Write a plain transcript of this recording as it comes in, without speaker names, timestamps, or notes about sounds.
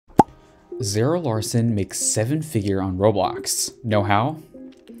Zara Larsson makes 7-figure on Roblox. Know how?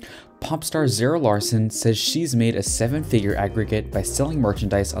 Pop star Zara Larsson says she's made a 7-figure aggregate by selling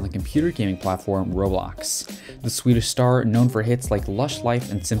merchandise on the computer gaming platform Roblox. The Swedish star, known for hits like Lush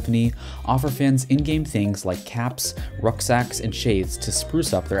Life and Symphony, offer fans in-game things like caps, rucksacks, and shades to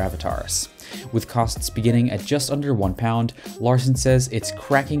spruce up their avatars. With costs beginning at just under £1, Larsson says it's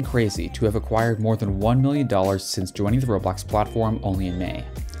cracking crazy to have acquired more than $1 million since joining the Roblox platform only in May.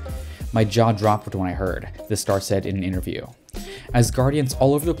 "My jaw dropped when I heard," the star said in an interview. As Guardians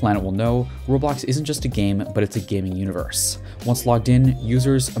all over the planet will know, Roblox isn't just a game, but it's a gaming universe. Once logged in,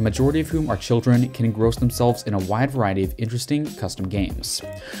 users, a majority of whom are children, can engross themselves in a wide variety of interesting custom games.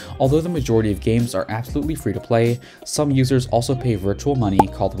 Although the majority of games are absolutely free to play, some users also pay virtual money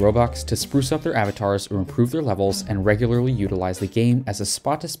called Robux to spruce up their avatars or improve their levels and regularly utilize the game as a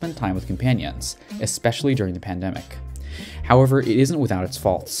spot to spend time with companions, especially during the pandemic. However, it isn't without its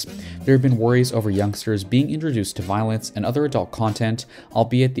faults. There have been worries over youngsters being introduced to violence and other adult content,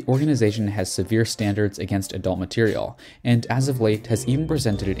 albeit the organization has severe standards against adult material, and as of late has even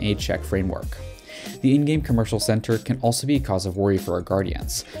presented an age check framework. The in-game commercial center can also be a cause of worry for our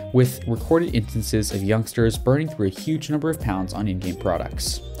Guardians, with recorded instances of youngsters burning through a huge number of pounds on in-game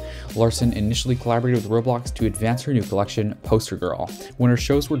products. Larsson initially collaborated with Roblox to advance her new collection, Poster Girl, when her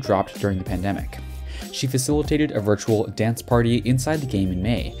shows were dropped during the pandemic. She facilitated a virtual dance party inside the game in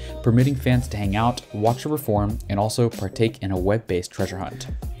May, permitting fans to hang out, watch her perform, and also partake in a web-based treasure hunt.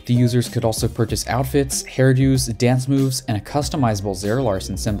 The users could also purchase outfits, hairdos, dance moves, and a customizable Zara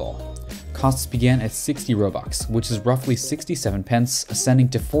Larsson symbol. Costs began at 60 Robux, which is roughly 67 pence, ascending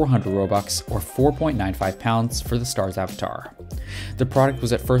to 400 Robux or £4.95 for the star's avatar. The product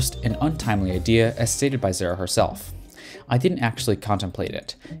was at first an untimely idea, as stated by Zara herself. "I didn't actually contemplate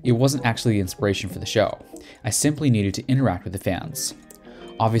it. It wasn't actually the inspiration for the show. I simply needed to interact with the fans."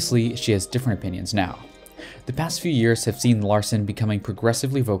 Obviously, she has different opinions now. The past few years have seen Larsson becoming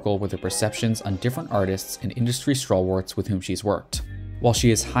progressively vocal with her perceptions on different artists and industry stalwarts with whom she's worked. While she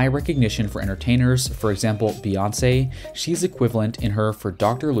has high recognition for entertainers, for example Beyoncé, she's equivalent in her for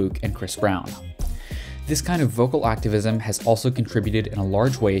Dr. Luke and Chris Brown. This kind of vocal activism has also contributed in a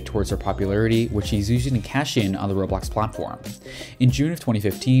large way towards her popularity, which she's using to cash in on the Roblox platform. In June of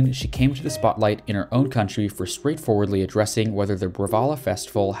 2015, she came to the spotlight in her own country for straightforwardly addressing whether the Bravalla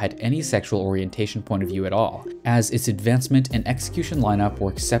Festival had any sexual orientation point of view at all, as its advancement and execution lineup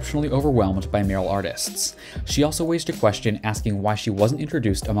were exceptionally overwhelmed by male artists. She also raised a question asking why she wasn't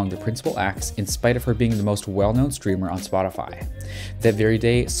introduced among the principal acts in spite of her being the most well-known streamer on Spotify. That very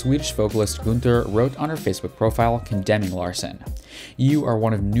day, Swedish vocalist Gunther wrote on her Facebook profile condemning Larsson. "You are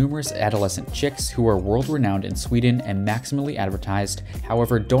one of numerous adolescent chicks who are world-renowned in Sweden and maximally advertised,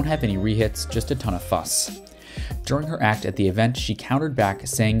 however don't have any re-hits, just a ton of fuss." During her act at the event, she countered back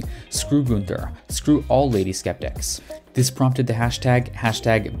saying, "Screw Gunther, screw all lady skeptics." This prompted the hashtag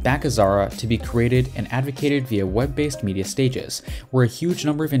 #BackAzara to be created and advocated via web-based media stages, where a huge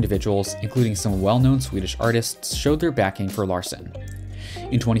number of individuals, including some well-known Swedish artists, showed their backing for Larsson.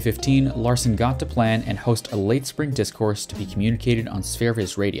 In 2015, Larsson got to plan and host a late spring discourse to be communicated on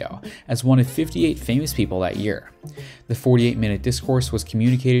Sveriges Radio, as one of 58 famous people that year. The 48-minute discourse was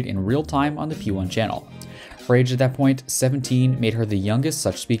communicated in real time on the P1 channel. Her age at that point, 17, made her the youngest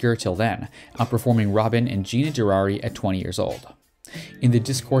such speaker till then, outperforming Robin and Gina Gerari at 20 years old. In the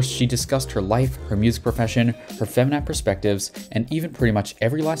discourse, she discussed her life, her music profession, her feminine perspectives, and even pretty much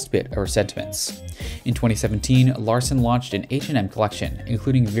every last bit of her sentiments. In 2017, Larsson launched an H&M collection,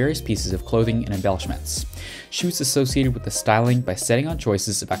 including various pieces of clothing and embellishments. She was associated with the styling by setting on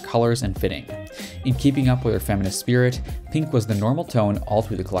choices about colors and fitting. In keeping up with her feminist spirit, pink was the normal tone all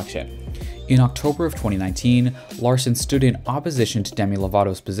through the collection. In October of 2019, Larsson stood in opposition to Demi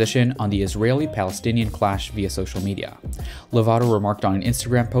Lovato's position on the Israeli-Palestinian clash via social media. Lovato remarked on an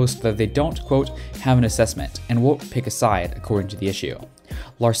Instagram post that they don't, quote, "have an assessment and won't pick a side according to the issue."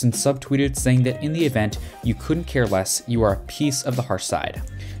 Larsson subtweeted saying that in the event, "you couldn't care less, you are a piece of the harsh side."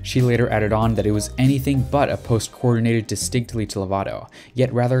 She later added on that it was anything but a post coordinated distinctly to Lovato,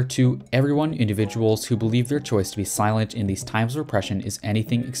 yet rather to everyone, individuals who believe their choice to be silent in these times of oppression is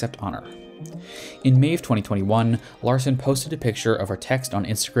anything except honor. In May of 2021, Larsson posted a picture of her text on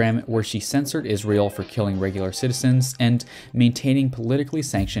Instagram where she censored Israel for killing regular citizens and maintaining politically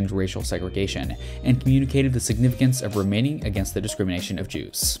sanctioned racial segregation, and communicated the significance of remaining against the discrimination of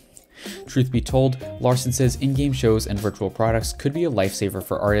Jews. Truth be told, Larsson says in-game shows and virtual products could be a lifesaver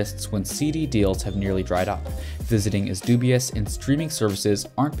for artists when CD deals have nearly dried up, visiting is dubious, and streaming services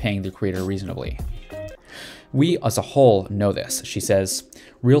aren't paying their creator reasonably. "We as a whole know this," she says.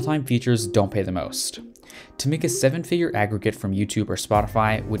 "Real-time features don't pay the most. To make a 7-figure aggregate from YouTube or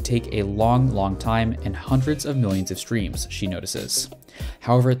Spotify would take a long time and hundreds of millions of streams, she notices.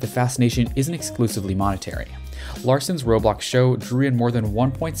 However, the fascination isn't exclusively monetary. Larsson's Roblox show drew in more than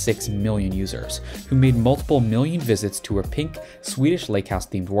 1.6 million users, who made multiple million visits to her pink, Swedish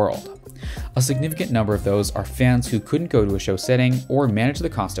lakehouse-themed world. A significant number of those are fans who couldn't go to a show setting or manage the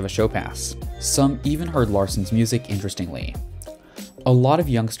cost of a show pass. Some even heard Larsson's music interestingly. A lot of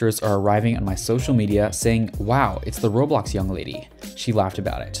youngsters are arriving on my social media saying, "Wow, it's the Roblox young lady." She laughed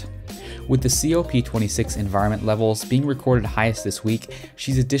about it. With the COP26 environment levels being recorded highest this week,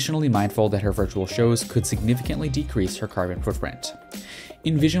 she's additionally mindful that her virtual shows could significantly decrease her carbon footprint.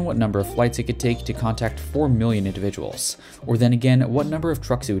 Envision what number of flights it could take to contact 4 million individuals, or then again, what number of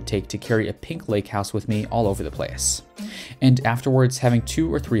trucks it would take to carry a pink lake house with me all over the place. And afterwards, having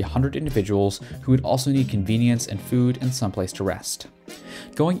 200 or 300 individuals who would also need convenience and food and someplace to rest.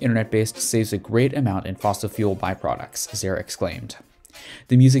 Going internet-based saves a great amount in fossil fuel byproducts, Zara exclaimed.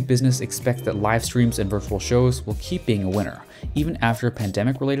 The music business expects that live streams and virtual shows will keep being a winner, even after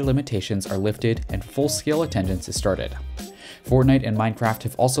pandemic-related limitations are lifted and full-scale attendance is started. Fortnite and Minecraft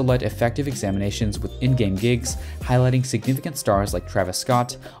have also led effective examinations with in-game gigs, highlighting significant stars like Travis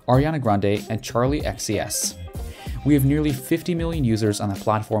Scott, Ariana Grande, and Charlie XCX. We have nearly 50 million users on the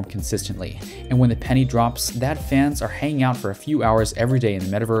platform consistently, and when the penny drops that fans are hanging out for a few hours every day in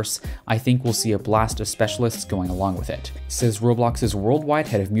the metaverse, I think we'll see a blast of specialists going along with it, says Roblox's worldwide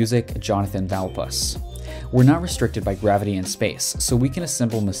head of music, Jonathan Valpus. We're not restricted by gravity and space, so we can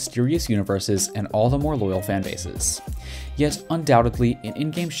assemble mysterious universes and all the more loyal fanbases. Yet, undoubtedly, an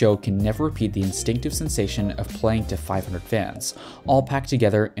in-game show can never repeat the instinctive sensation of playing to 500 fans, all packed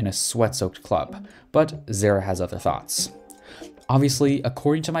together in a sweat-soaked club. But Zara has other thoughts. Obviously,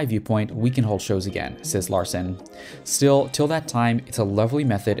 according to my viewpoint, we can hold shows again, says Larsson. Still, till that time, it's a lovely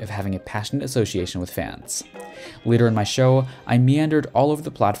method of having a passionate association with fans. Later in my show, I meandered all over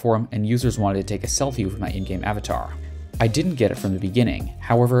the platform and users wanted to take a selfie with my in-game avatar. I didn't get it from the beginning.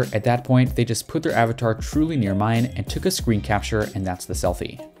 However, at that point, they just put their avatar truly near mine and took a screen capture, and that's the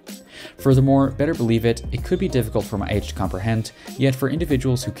selfie. Furthermore, better believe it, it could be difficult for my age to comprehend, yet for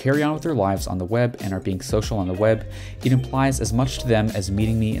individuals who carry on with their lives on the web and are being social on the web, it implies as much to them as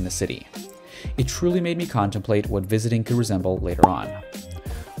meeting me in the city. It truly made me contemplate what visiting could resemble later on.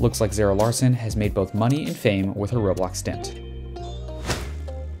 Looks like Zara Larsson has made both money and fame with her Roblox stint.